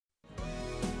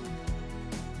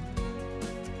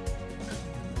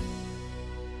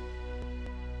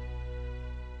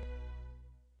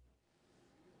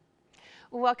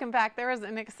Welcome back. There is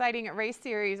an exciting race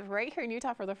series right here in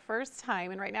Utah for the first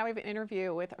time. And right now we have an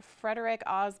interview with Fredric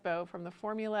Aasbø from the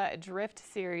Formula Drift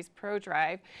Series Pro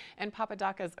Drive and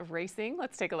Papadakis Racing.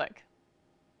 Let's take a look.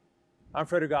 I'm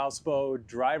Fredric Aasbø,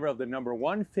 driver of the number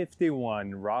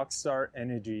 151 Rockstar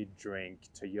Energy Drink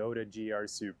Toyota GR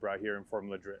Supra here in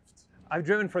Formula Drift. I've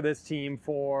driven for this team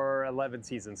for 11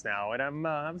 seasons now, and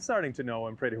I'm starting to know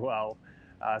him pretty well.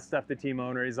 Steph, the team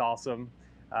owner, is awesome.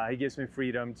 He gives me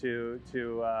freedom to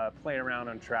play around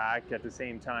on track. At the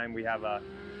same time, we have a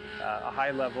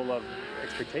high level of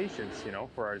expectations,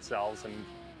 for ourselves and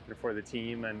for the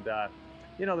team. And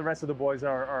the rest of the boys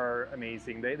are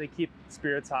amazing. They keep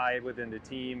spirits high within the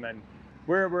team, and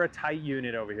we're a tight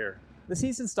unit over here. The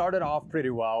season started off pretty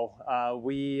well.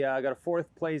 We got a 4th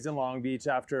place in Long Beach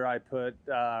after I put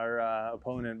our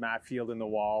opponent Matt Field in the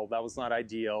wall. That was not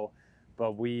ideal.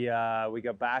 But we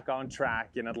got back on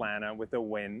track in Atlanta with a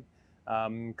win.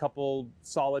 Couple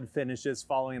solid finishes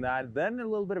following that. Then a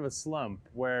little bit of a slump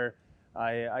where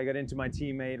I got into my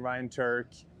teammate Ryan Turk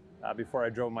before I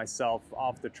drove myself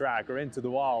off the track, or into the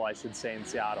wall, I should say, in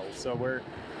Seattle. So we're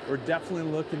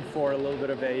definitely looking for a little bit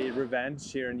of a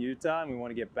revenge here in Utah, and we want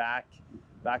to get back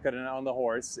on the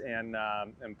horse and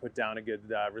put down a good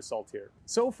result here.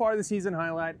 So far, the season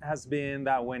highlight has been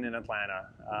that win in Atlanta.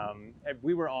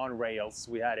 We were on rails.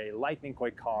 We had a lightning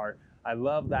quick car. I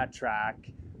love that track.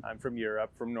 I'm from Europe,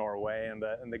 from Norway,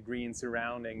 and the green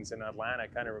surroundings in Atlanta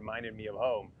kind of reminded me of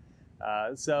home.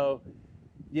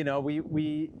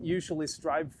 We usually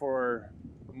strive for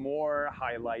more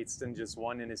highlights than just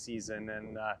one in a season,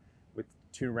 and with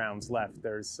 2 rounds left,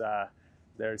 there's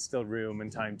still room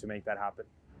and time to make that happen.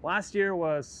 Last year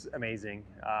was amazing.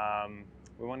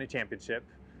 We won a championship,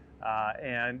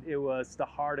 and it was the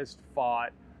hardest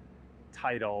fought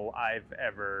title I've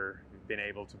ever been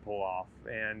able to pull off.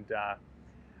 And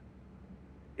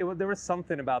there was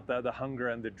something about the hunger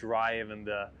and the drive and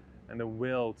the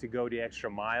will to go the extra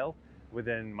mile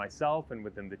within myself and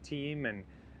within the team, and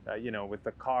with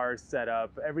the car set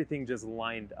up, everything just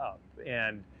lined up.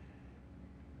 And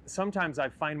sometimes I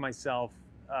find myself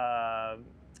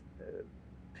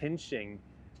pinching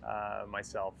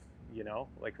myself,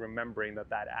 like remembering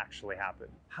that actually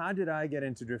happened. How did I get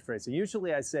into drift racing?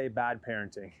 Usually I say bad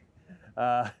parenting.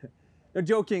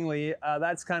 Jokingly,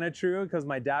 that's kind of true, because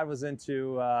my dad was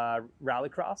into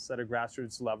rallycross at a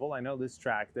grassroots level. I know this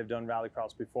track, they've done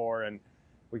rallycross before, and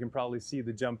we can probably see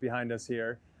the jump behind us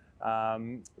here.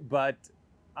 But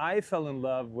I fell in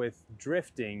love with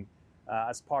drifting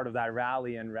as part of that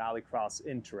rally and rallycross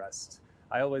interest.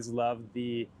 I always loved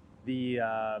the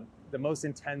most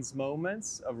intense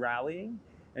moments of rallying,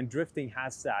 and drifting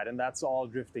has that, and that's all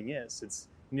drifting is. It's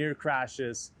near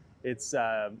crashes, it's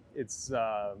a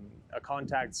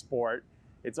contact sport,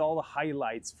 it's all the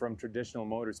highlights from traditional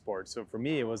motorsports. So for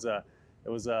me, it was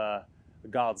a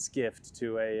God's gift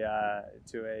to a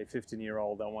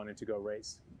 15-year-old that wanted to go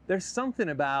race. There's something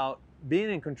about being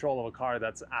in control of a car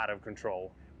that's out of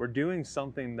control. We're doing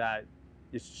something that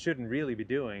you shouldn't really be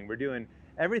doing. We're doing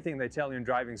everything they tell you in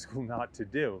driving school not to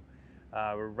do.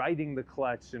 We're riding the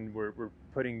clutch, and we're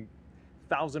putting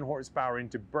 1,000 horsepower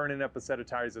into burning up a set of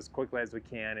tires as quickly as we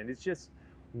can. And it's just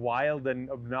wild and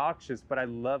obnoxious, but I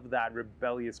love that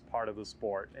rebellious part of the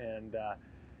sport. And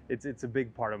it's a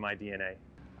big part of my DNA.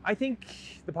 I think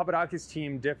the Papadakis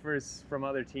team differs from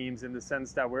other teams in the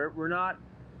sense that we're not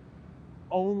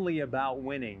only about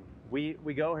winning. We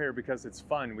go here because it's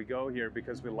fun. We go here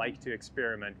because we like to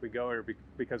experiment. We go here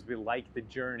because we like the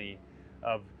journey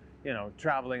of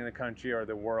traveling the country or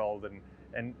the world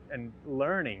and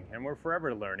learning. And we're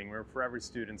forever learning. We're forever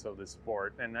students of this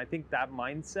sport. And I think that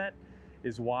mindset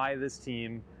is why this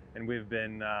team and we've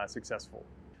been successful.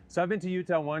 So I've been to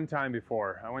Utah one time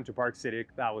before. I went to Park City.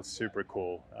 That was super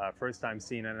cool. First time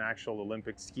seeing an actual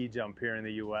Olympic ski jump here in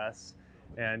the US.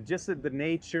 And just the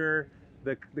nature,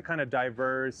 the kind of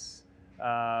diverse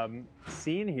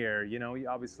scene here.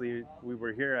 Obviously we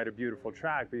were here at a beautiful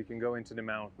track, but you can go into the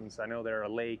mountains. I know there are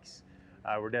lakes.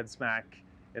 We're dead smack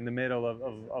in the middle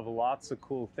of lots of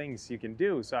cool things you can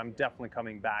do. So I'm definitely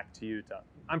coming back to Utah.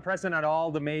 I'm present at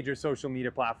all the major social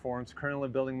media platforms, currently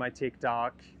building my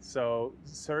TikTok. So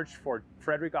search for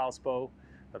Fredric Aasbø,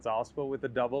 that's Aasbø with a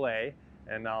double A,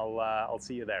 and I'll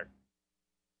see you there.